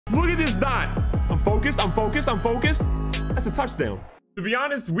Look at this dot. I'm focused. I'm focused. I'm focused. That's a touchdown. To be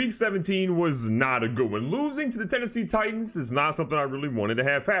honest, week 17 was not a good one. Losing to the Tennessee Titans is not something I really wanted to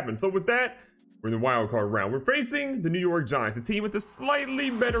have happen. So with that, we're in the wild card round. We're facing the New York Giants, a team with a slightly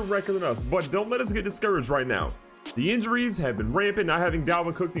better record than us. But don't let us get discouraged right now. The injuries have been rampant. Not having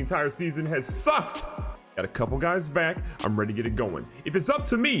Dalvin Cook the entire season has sucked. Got a couple guys back. I'm ready to get it going. If it's up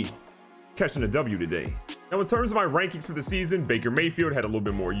to me, catching a W today. Now, in terms of my rankings for the season, Baker Mayfield had a little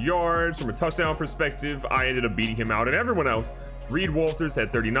bit more yards. From a touchdown perspective, I ended up beating him out, and everyone else. Reed Walters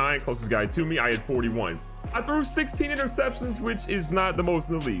had 39, closest guy to me. I had 41. I threw 16 interceptions, which is not the most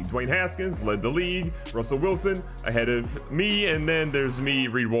in the league. Dwayne Haskins led the league. Russell Wilson ahead of me, and then there's me,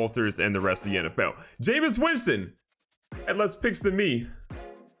 Reed Walters, and the rest of the NFL. Jameis Winston had less picks than me.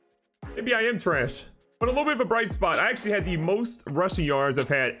 Maybe I am trash. But a little bit of a bright spot, I actually had the most rushing yards I've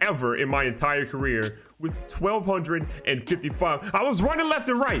had ever in my entire career with 1,255. I was running left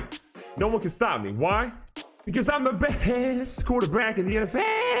and right. No one can stop me. Why? Because I'm the best quarterback in the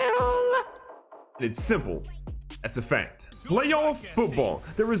NFL. And it's simple. That's a fact. Playoff football.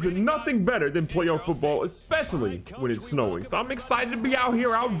 There is nothing better than playoff football, especially when it's snowing. So I'm excited to be out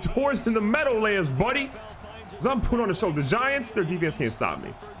here outdoors in the Meadowlands, buddy. Because I'm putting on a show. The Giants, their defense can't stop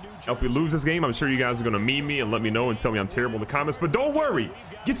me. Now, if we lose this game, I'm sure you guys are going to meme me and let me know and tell me I'm terrible in the comments. But don't worry.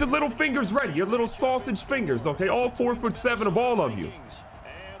 Get your little fingers ready. Your little sausage fingers, okay? All 4'7" of all of you.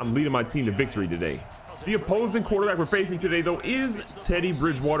 I'm leading my team to victory today. The opposing quarterback we're facing today, though, is Teddy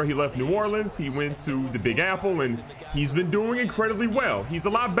Bridgewater. He left New Orleans. He went to the Big Apple, and he's been doing incredibly well. He's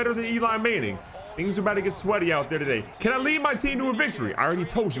a lot better than Eli Manning. Things are about to get sweaty out there today. Can I lead my team to a victory? I already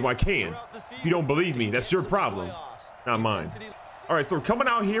told you I can. If you don't believe me, that's your problem, not mine. All right, so we're coming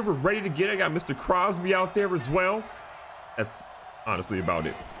out here. We're ready to get it. I got Mr. Crosby out there as well. That's honestly about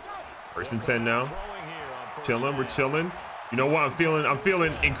it. 1st and 10 now. Chilling, we're chilling. You know what? I'm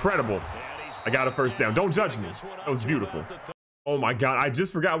feeling incredible. I got a first down. Don't judge me. That was beautiful. Oh my God, I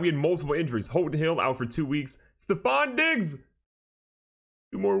just forgot we had multiple injuries. Holton Hill out for 2 weeks. Stephon Diggs,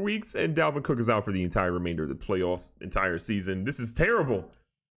 2 more weeks, and Dalvin Cook is out for the entire remainder of the playoffs, entire season. This is terrible.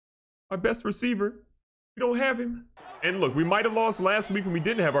 My best receiver, we don't have him. And look, we might have lost last week when we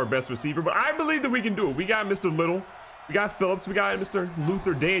didn't have our best receiver, but I believe that we can do it. We got Mr. Little, we got Phillips, we got Mr.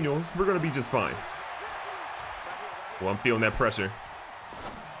 Luther Daniels. We're gonna be just fine. Well, I'm feeling that pressure.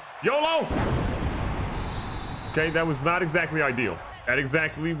 YOLO! Okay, that was not exactly ideal. That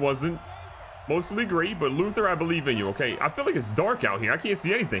exactly wasn't mostly great, but Luther, I believe in you, okay? I feel like it's dark out here. I can't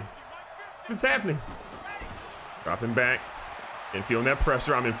see anything. What's happening? Dropping back and feeling that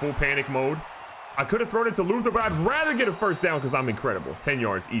pressure. I'm in full panic mode. I could have thrown it to Luther, but I'd rather get a first down because I'm incredible. 10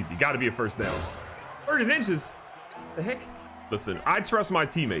 yards, easy. Got to be a first down. 30 inches? The heck? Listen, I trust my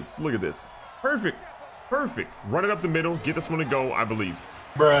teammates. Look at this. Perfect. Perfect. Run it up the middle. Get this one to go, I believe.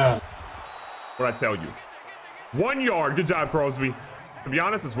 Bruh. What'd I tell you? 1 yard. Good job, Crosby. To be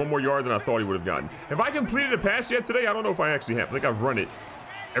honest, it's 1 more yard than I thought he would have gotten. Have I completed a pass yet today? I don't know if I actually have. I think I've run it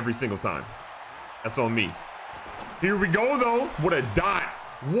every single time. That's on me. Here we go, though. What a dot.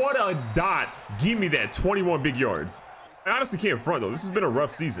 What a dot. Give me that. 21 big yards. I honestly can't front, though. This has been a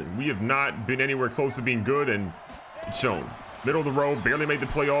rough season. We have not been anywhere close to being good, and it's shown. Middle of the road, barely made the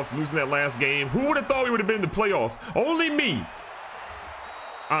playoffs, losing that last game. Who would have thought we would have been in the playoffs? Only me.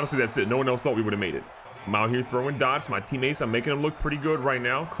 Honestly, that's it. No one else thought we would have made it. I'm out here throwing dots. My teammates, I'm making them look pretty good right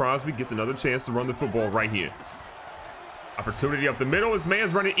now. Crosby gets another chance to run the football right here. Opportunity up the middle. This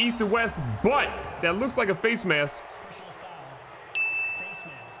man's running east and west, but that looks like a face mask.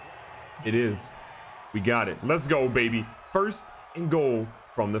 It is. We got it. Let's go, baby. 1st and goal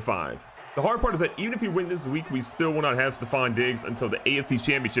from the 5. The hard part is that even if we win this week, we still will not have Stephon Diggs until the AFC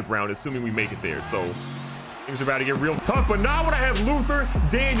Championship round, assuming we make it there. So things are about to get real tough, but now when I have Luther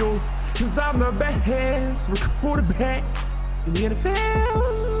Daniels, because I'm the best quarterback in the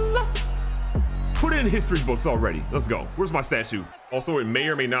NFL. Put it in history books already. Let's go. Where's my statue? Also, it may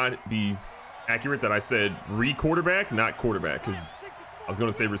or may not be accurate that I said re-quarterback, not quarterback, because I was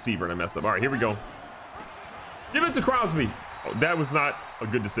going to say receiver and I messed up. All right, here we go. Give it to Crosby. Oh, that was not a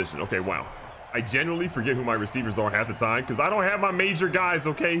good decision. Okay, wow. I genuinely forget who my receivers are half the time because I don't have my major guys,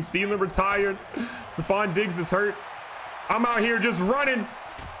 okay? Thielen retired. Stephon Diggs is hurt. I'm out here just running.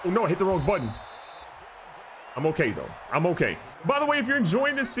 Oh, no, I hit the wrong button. I'm okay, though. I'm okay. By the way, if you're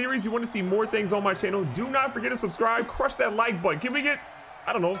enjoying this series, you want to see more things on my channel, do not forget to subscribe. Crush that like button. Can we get,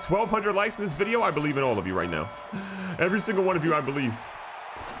 I don't know, 1,200 likes in this video? I believe in all of you right now. Every single one of you, I believe.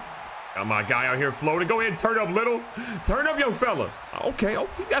 Got my guy out here floating. Go ahead and turn up, Little. Turn up, young fella. Okay, oh,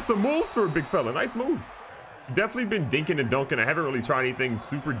 he's got some moves for a big fella. Nice move. Definitely been dinking and dunking. I haven't really tried anything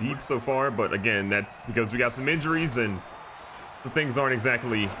super deep so far, but again, that's because we got some injuries and The things aren't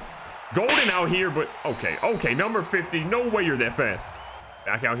exactly golden out here, but okay. Okay, number 50. No way you're that fast.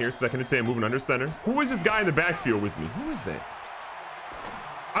 Back out here, 2nd and 10, moving under center. Who is this guy in the backfield with me? Who is that?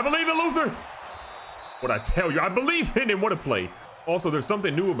 I believe in Luther. What I tell you, I believe in him. What a play. Also, there's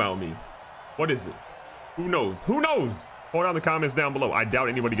something new about me. What is it? Who knows? Who knows? Hold on in the comments down below. I doubt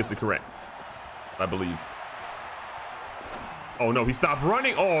anybody gets it correct. I believe. Oh no, he stopped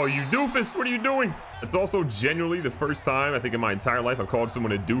running. Oh, you doofus. What are you doing? It's also genuinely the first time I think in my entire life I've called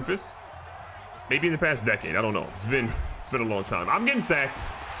someone a doofus. Maybe in the past decade. I don't know. It's been a long time. I'm getting sacked.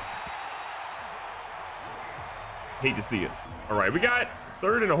 Hate to see it. All right, we got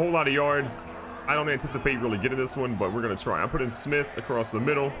 3rd and a whole lot of yards. I don't anticipate really getting this one, but we're gonna try. I'm putting Smith across the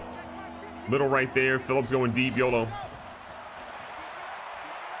middle. Little right there. Phillips going deep. YOLO.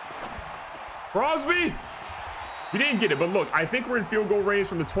 Crosby. We didn't get it, but look, I think we're in field goal range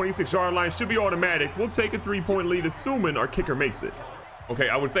from the 26-yard line. Should be automatic. We'll take a 3-point lead, assuming our kicker makes it. Okay,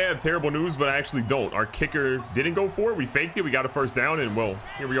 I would say I have terrible news, but I actually don't. Our kicker didn't go for it. We faked it. We got a 1st down, and well,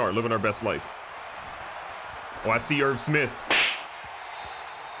 here we are, living our best life. Oh, I see Irv Smith.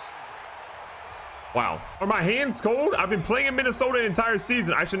 Wow. Are my hands cold? I've been playing in Minnesota the entire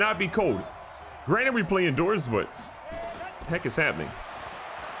season. I should not be cold. Granted, we play indoors, but what the heck is happening?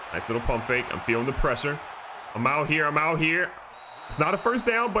 Nice little pump fake. I'm feeling the pressure. I'm out here. I'm out here. It's not a 1st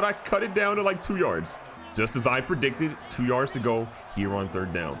down, but I cut it down to like 2 yards. Just as I predicted, 2 yards to go here on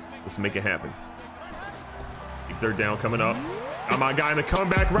 3rd down. Let's make it happen. Big 3rd down coming up. Got my guy in the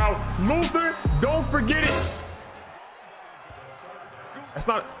comeback route. Luther, don't forget it. That's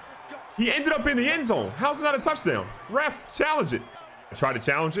not... He ended up in the end zone. How's it not a touchdown? Ref, challenge it. I tried to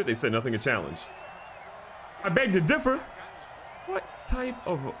challenge it. They said nothing to challenge. I beg to differ. What type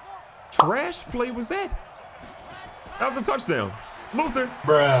of trash play was that? That was a touchdown. Luther.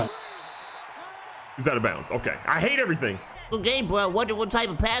 Bruh. He's out of bounds. Okay. I hate everything. Good game, bro. Wonder what type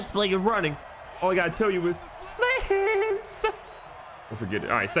of pass play you're running. All I gotta tell you is slants. Don't forget it.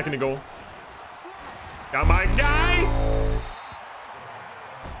 All right, 2nd and goal. Got my guy.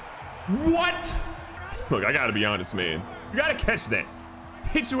 What? Look, I gotta be honest, man. You gotta catch that.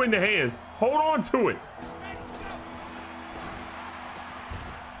 Hit you in the hands. Hold on to it.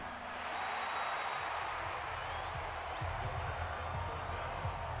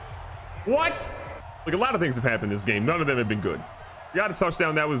 What? Like, a lot of things have happened in this game. None of them have been good. We got a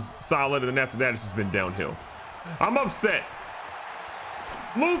touchdown that was solid, and then after that, it's just been downhill. I'm upset.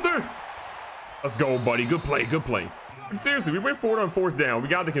 Luther. Let's go, buddy. Good play. Good play. And seriously, we went forward on 4th down. We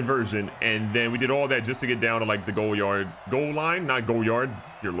got the conversion, and then we did all that just to get down to like the goal line, not goal yard.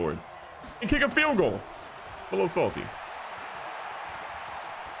 Dear Lord. And kick a field goal. A little salty.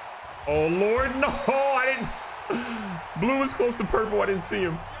 Oh, Lord. No, I didn't. Blue was close to purple. I didn't see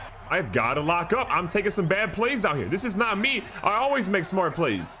him. I've got to lock up. I'm taking some bad plays out here. This is not me. I always make smart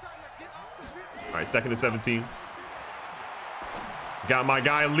plays. All right, 2nd and 17. Got my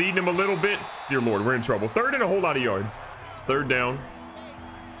guy leading him a little bit. Dear Lord, we're in trouble. 3rd and a whole lot of yards. It's 3rd down.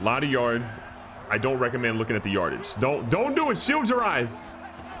 A lot of yards. I don't recommend looking at the yardage. Don't do it. Shield your eyes.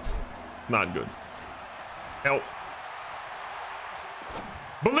 It's not good. Help.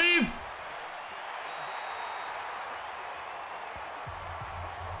 Believe.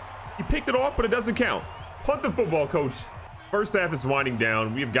 He picked it off, but it doesn't count. Punt the football, coach. 1st half is winding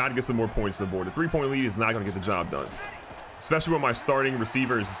down. We have got to get some more points on the board. A 3-point lead is not going to get the job done. Especially when my starting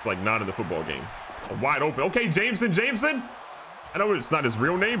receiver is just like not in the football game. Wide open. Okay, Jameson. I know it's not his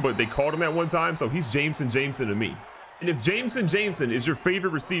real name, but they called him that one time, so he's Jameson to me. And if Jameson is your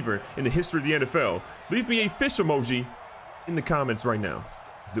favorite receiver in the history of the NFL, leave me a fish emoji in the comments right now.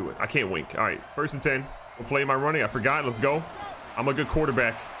 Let's do it. I can't wink. All right, 1st and 10. We'll play my running. I forgot. Let's go. I'm a good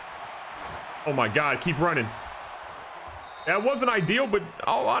quarterback. Oh my God, keep running. That wasn't ideal, but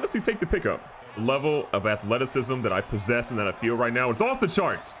I'll honestly take the pickup. The level of athleticism that I possess and that I feel right now, it's off the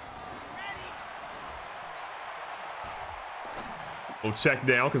charts. We'll check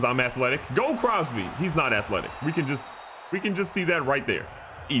down because I'm athletic. Go Crosby. He's not athletic. We can just see that right there.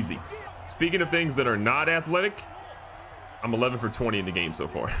 Easy. Speaking of things that are not athletic, I'm 11 for 20 in the game so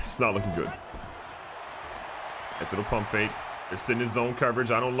far. It's not looking good. Nice little pump fake. They're sitting in zone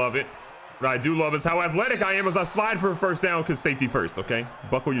coverage. I don't love it. What I do love is how athletic I am as I slide for a 1st down because safety first, okay?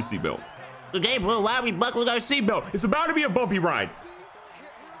 Buckle your seatbelt. Okay, bro, why are we buckling our seatbelt? It's about to be a bumpy ride.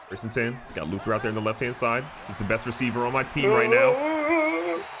 1st and 10. Got Luther out there on the left-hand side. He's the best receiver on my team right now.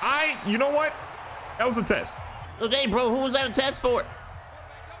 You know what? That was a test. Okay, bro, who was that a test for?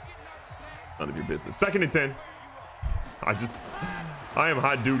 None of your business. 2nd and 10. I am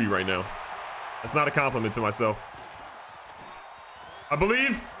hot duty right now. That's not a compliment to myself. I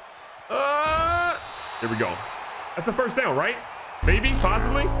believe. There we go. That's a 1st down, right? Maybe,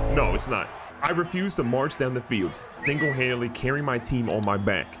 possibly. No, it's not. I refuse to march down the field, single-handedly carry my team on my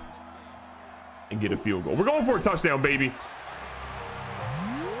back and get a field goal. We're going for a touchdown, baby.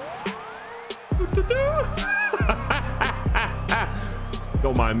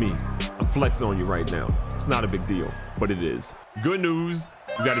 Don't mind me. I'm flexing on you right now. It's not a big deal, but it is. Good news,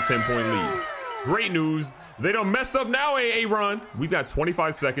 we got a 10-point lead. Great news, they done messed up now, Aaron. We've got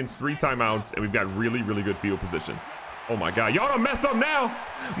 25 seconds, 3 timeouts, and we've got really, really good field position. Oh my God, y'all done messed up now.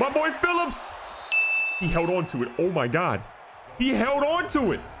 My boy Phillips, he held on to it. Oh my God, he held on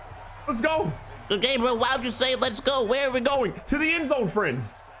to it. Let's go. Good game, bro. Why'd you say let's go? Where are we going? To the end zone,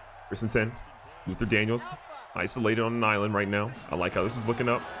 friends. First and 10. Luther Daniels isolated on an island right now. I like how this is looking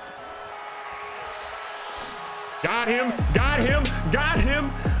up. Got him, got him, got him.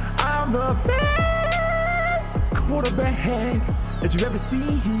 I'm the best quarterback that you've ever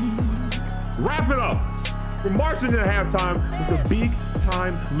seen. Wrap it up. We're marching into halftime with a big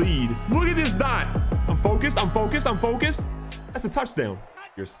time lead. Look at this dot. I'm focused, I'm focused, I'm focused. That's a touchdown.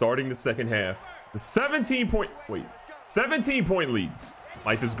 You're starting the second half. The 17-point lead.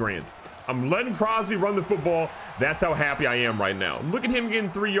 Life is grand. I'm letting Crosby run the football. That's how happy I am right now. Look at him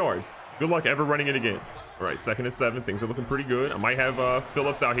getting 3 yards. Good luck ever running it again. All right, 2nd and 7. Things are looking pretty good. I might have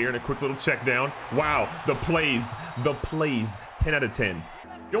Phillips out here in a quick little check down. Wow, the plays. 10 out of 10.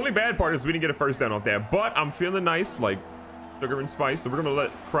 The only bad part is we didn't get a first down off that, but I'm feeling nice, like sugar and spice. So we're gonna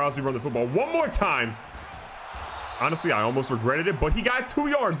let Crosby run the football one more time. Honestly, I almost regretted it, but he got 2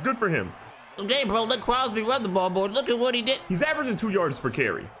 yards. Good for him. Okay, bro, let Crosby run the ball, boy. Look at what he did. He's averaging 2 yards per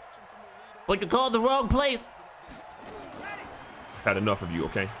carry. But you called the wrong place. Had enough of you,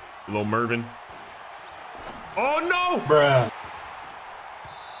 okay? Little Mervin. Oh no! Bruh.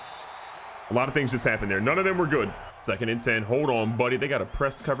 A lot of things just happened there. None of them were good. 2nd and 10. Hold on, buddy. They got a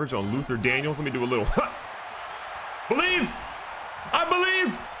press coverage on Luther Daniels. Let me do a little. Believe! I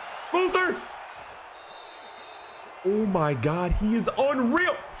believe! Luther! Oh my God, he is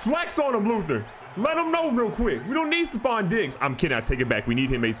unreal. Flex on him, Luther. Let him know real quick. We don't need Stephon Diggs. I'm kidding. I take it back. We need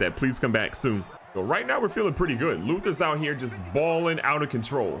him ASAP. Please come back soon. So right now we're feeling pretty good. Luther's out here just balling out of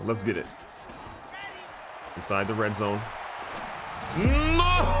control. Let's get it. Inside the red zone.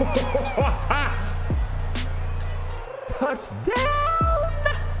 No! Touchdown!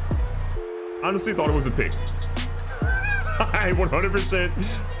 Honestly, thought it was a pick. I 100%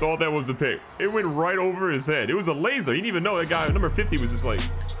 thought that was a pick. It went right over his head. It was a laser. He didn't even know that guy, number 50, was just like,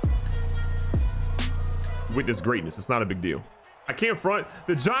 witness greatness. It's not a big deal. I can't front.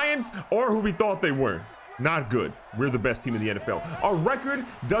 The Giants are who we thought they were. Not good. We're the best team in the NFL. Our record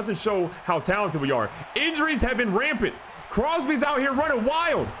doesn't show how talented we are. Injuries have been rampant. Crosby's out here running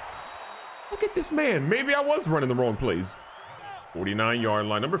wild. Look at this man. Maybe I was running the wrong plays. 49-yard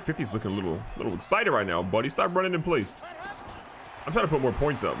line. Number 50 is looking a little excited right now, buddy. Stop running in place. I'm trying to put more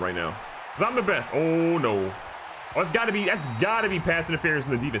points up right now, because I'm the best. Oh no. Oh, that's gotta be pass interference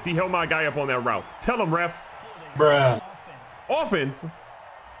in the defense. He held my guy up on that route. Tell him, ref. Bruh. Offense.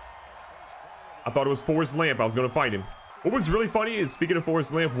 I thought it was Forrest Lamp. I was gonna fight him. What was really funny is, speaking of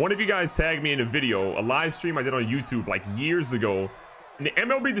Forrest Lamp, one of you guys tagged me in a video, a live stream I did on YouTube like years ago, in the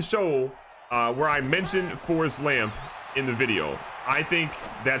MLB The Show, where I mentioned Forrest Lamp in the video. I think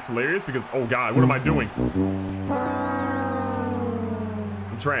that's hilarious because, oh God, what am I doing?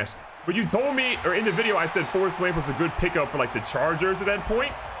 I'm trash. But you told me, or in the video, I said Forrest Lamp was a good pickup for like the Chargers at that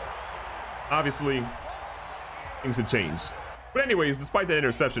point. Obviously, things have changed. But anyways, despite that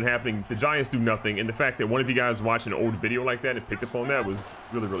interception happening, the Giants do nothing. And the fact that one of you guys watched an old video like that and picked up on that was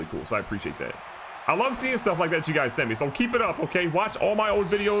really, really cool. So I appreciate that. I love seeing stuff like that you guys send me. So keep it up, okay? Watch all my old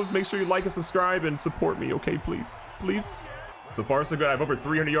videos. Make sure you like and subscribe and support me, okay? Please, please. So far, so good. I have over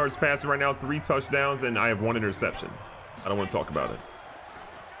 300 yards passing right now, 3 touchdowns, and I have 1 interception. I don't want to talk about it.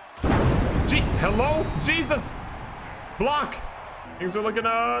 Hello? Jesus! Block! Things are looking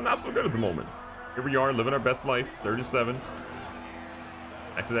not so good at the moment. Here we are, living our best life. 37.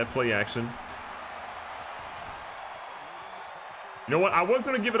 Back to that play action. You know what? I was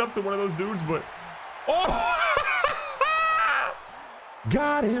going to give it up to one of those dudes, but... Oh!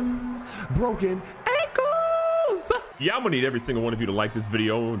 Got him! Broken ankles! Yeah, I'm going to need every single one of you to like this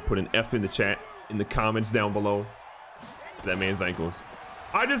video and put an F in the chat, in the comments down below. That man's ankles.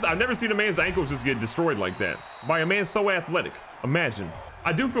 I've never seen a man's ankles just get destroyed like that by a man so athletic. Imagine.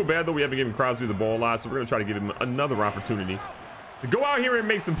 I do feel bad though, we haven't given Crosby the ball a lot, so we're gonna try to give him another opportunity to go out here and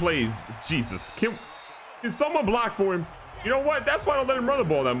make some plays. Jesus, can someone block for him? You know what? That's why I don't let him run the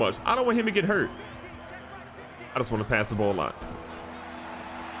ball that much. I don't want him to get hurt. I just want to pass the ball a lot.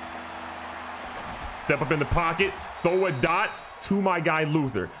 Step up in the pocket, throw a dot to my guy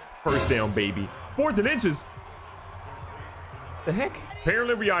Luther. First down, baby. 4th and inches. The heck?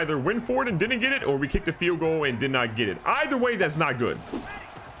 Apparently we either went for it and didn't get it, or we kicked a field goal and did not get it. Either way, that's not good.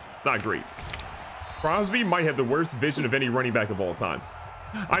 Not great. Crosby might have the worst vision of any running back of all time.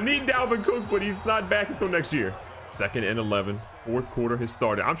 I need Dalvin Cook, but he's not back until next year. 2nd and 11. 4th quarter has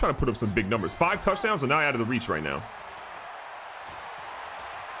started. I'm trying to put up some big numbers. 5 touchdowns are now out of the reach right now.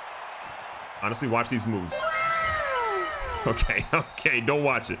 Honestly, watch these moves. Okay, okay, don't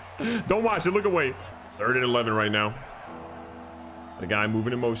watch it. Don't watch it, look away. 3rd and 11 right now. The guy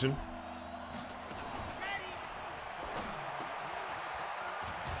moving in motion.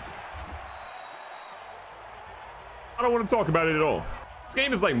 I don't want to talk about it at all. This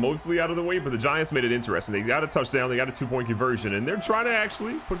game is like mostly out of the way, but the Giants made it interesting. They got a touchdown, they got a 2-point conversion, and they're trying to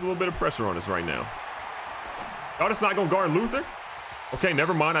actually put a little bit of pressure on us right now. Y'all just not gonna guard Luther? Okay,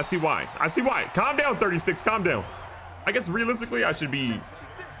 never mind. I see why. I see why. Calm down, 36. Calm down. I guess realistically, I should be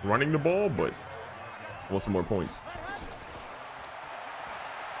running the ball, but I want some more points.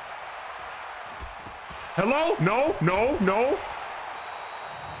 Hello? No, no, no.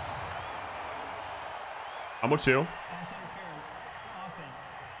 I'm gonna chill.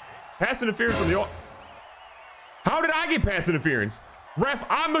 Pass interference on the... How did I get pass interference? Ref,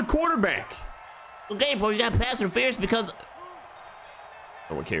 I'm the quarterback. Okay, bro, you got pass interference because...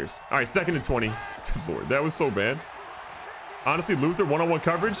 No one cares. All right, 2nd and 20. Good Lord, that was so bad. Honestly, Luther, one-on-one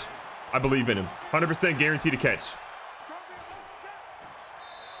coverage, I believe in him. 100% guaranteed to catch.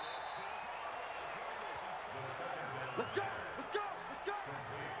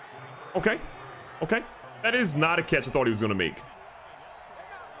 Okay, okay. That is not a catch I thought he was going to make.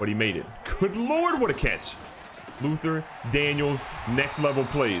 But he made it. Good Lord, what a catch. Luther, Daniels, next level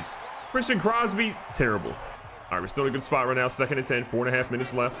plays. Christian Crosby, terrible. All right, we're still in a good spot right now. 2nd and 10, 4.5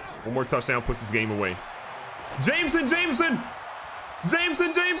 minutes left. One more touchdown puts this game away. Jameson!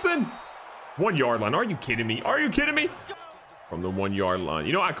 1 yard line. Are you kidding me? Are you kidding me? From the 1 yard line.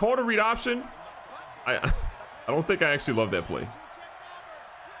 You know, I called a read option. I don't think I actually love that play.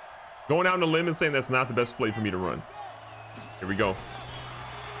 Going out on a limb and saying that's not the best play for me to run. Here we go.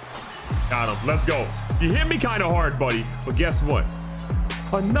 Got him. Let's go. You hit me kind of hard, buddy. But guess what?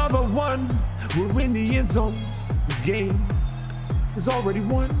 Another one. We're in the end zone. This game is already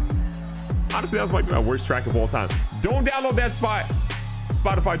won. Honestly, that might be my worst track of all time. Don't download that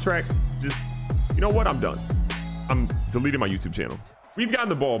Spotify track. Just, you know what? I'm done. I'm deleting my YouTube channel. We've gotten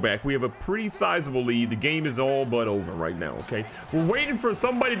the ball back. We have a pretty sizable lead. The game is all but over right now, okay? We're waiting for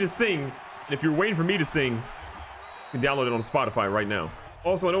somebody to sing. And if you're waiting for me to sing, you can download it on Spotify right now.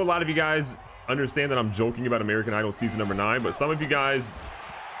 Also, I know a lot of you guys understand that I'm joking about American Idol season number 9, but some of you guys,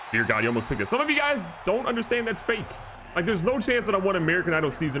 dear God, you almost picked it. Some of you guys don't understand that's fake. Like, there's no chance that I won American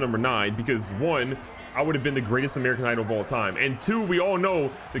Idol season number 9 because 1, I would have been the greatest American Idol of all time. And 2, we all know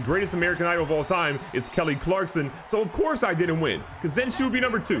the greatest American Idol of all time is Kelly Clarkson. So of course I didn't win because then she would be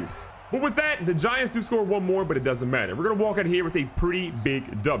number 2. But with that, the Giants do score 1 more, but it doesn't matter. We're going to walk out here with a pretty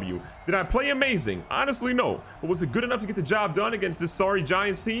big W. Did I play amazing? Honestly, no. But was it good enough to get the job done against this sorry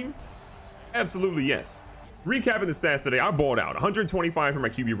Giants team? Absolutely, yes. Recapping the stats today, I balled out. 125 for my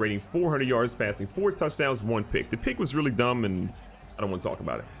QB rating, 400 yards passing, 4 touchdowns, 1 pick. The pick was really dumb, and I don't want to talk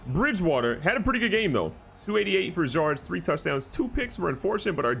about it. Bridgewater had a pretty good game, though. 288 for his yards, 3 touchdowns, 2 picks were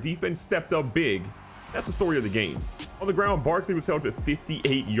unfortunate, but our defense stepped up big. That's the story of the game. On the ground, Barkley was held to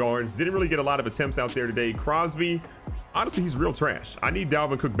 58 yards. Didn't really get a lot of attempts out there today. Crosby, honestly, he's real trash. I need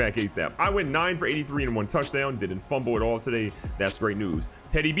Dalvin Cook back ASAP. I went 9 for 83 and 1 touchdown. Didn't fumble at all today. That's great news.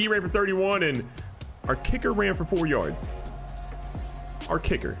 Teddy B ran for 31, and our kicker ran for 4 yards. Our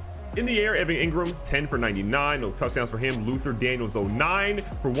kicker. In the air, Evan Ingram, 10 for 99. No touchdowns for him. Luther Daniels, 9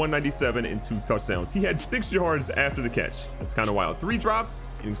 for 197 and 2 touchdowns. He had 6 yards after the catch. That's kind of wild. 3 drops,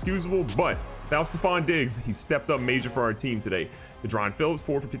 inexcusable, but without Stephon Diggs, he stepped up major for our team today. De'Dron Phillips,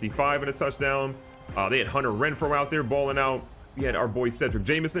 4 for 55 and a touchdown. They had Hunter Renfrow out there balling out. We had our boy Cedric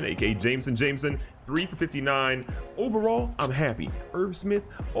Jameson, aka Jameson, 3 for 59. Overall, I'm happy. Irv Smith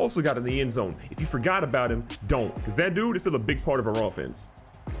also got in the end zone. If you forgot about him, don't, because that dude is still a big part of our offense.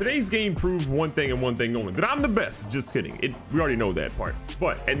 Today's game proved one thing and one thing only, that I'm the best. Just kidding. We already know that part.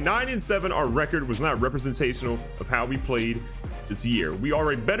 But at 9-7, our record was not representational of how we played this year. We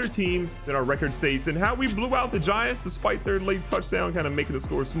are a better team than our record states, and how we blew out the Giants despite their late touchdown kind of making the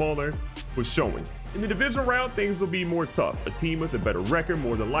score smaller was showing. In the divisional round, things will be more tough. A team with a better record,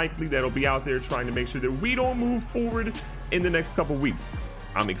 more than likely, that'll be out there trying to make sure that we don't move forward in the next couple weeks.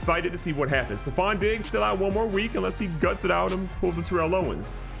 I'm excited to see what happens. Stephon Diggs still out 1 more week unless he guts it out and pulls a Terrell Owens.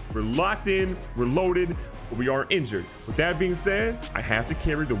 We're locked in, we're loaded, but we are injured. With that being said, I have to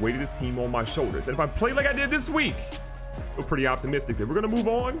carry the weight of this team on my shoulders. And if I play like I did this week, I feel pretty optimistic that we're going to move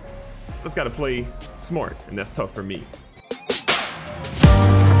on. Just got to play smart, and that's tough for me.